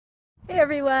Hey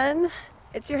everyone,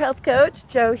 it's your health coach,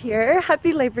 Jo here.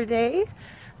 Happy Labor Day.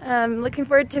 Looking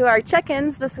forward to our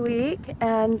check-ins this week,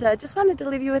 and just wanted to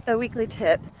leave you with a weekly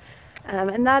tip,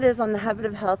 and that is on the habit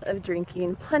of health of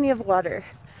drinking plenty of water.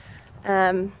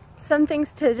 Some things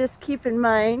to just keep in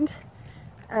mind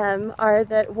are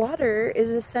that water is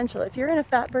essential. If you're in a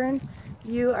fat burn,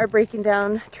 you are breaking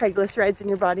down triglycerides in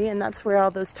your body, and that's where all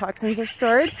those toxins are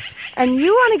stored, and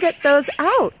you want to get those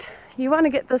out. You want to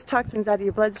get those toxins out of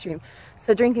your bloodstream.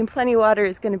 So drinking plenty of water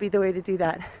is going to be the way to do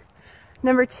that.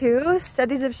 Number two,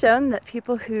 studies have shown that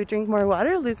people who drink more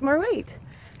water lose more weight.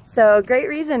 So great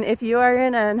reason if you are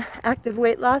in an active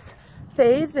weight loss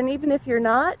phase, and even if you're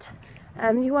not,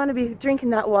 you want to be drinking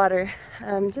that water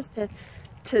just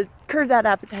to curb that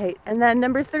appetite. And then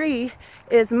number three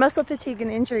is muscle fatigue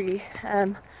and injury.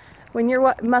 When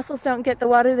your muscles don't get the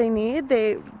water they need,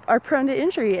 they are prone to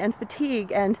injury and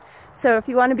fatigue. And so if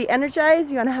you want to be energized,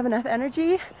 you want to have enough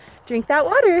energy, drink that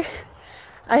water.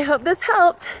 I hope this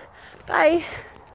helped. Bye.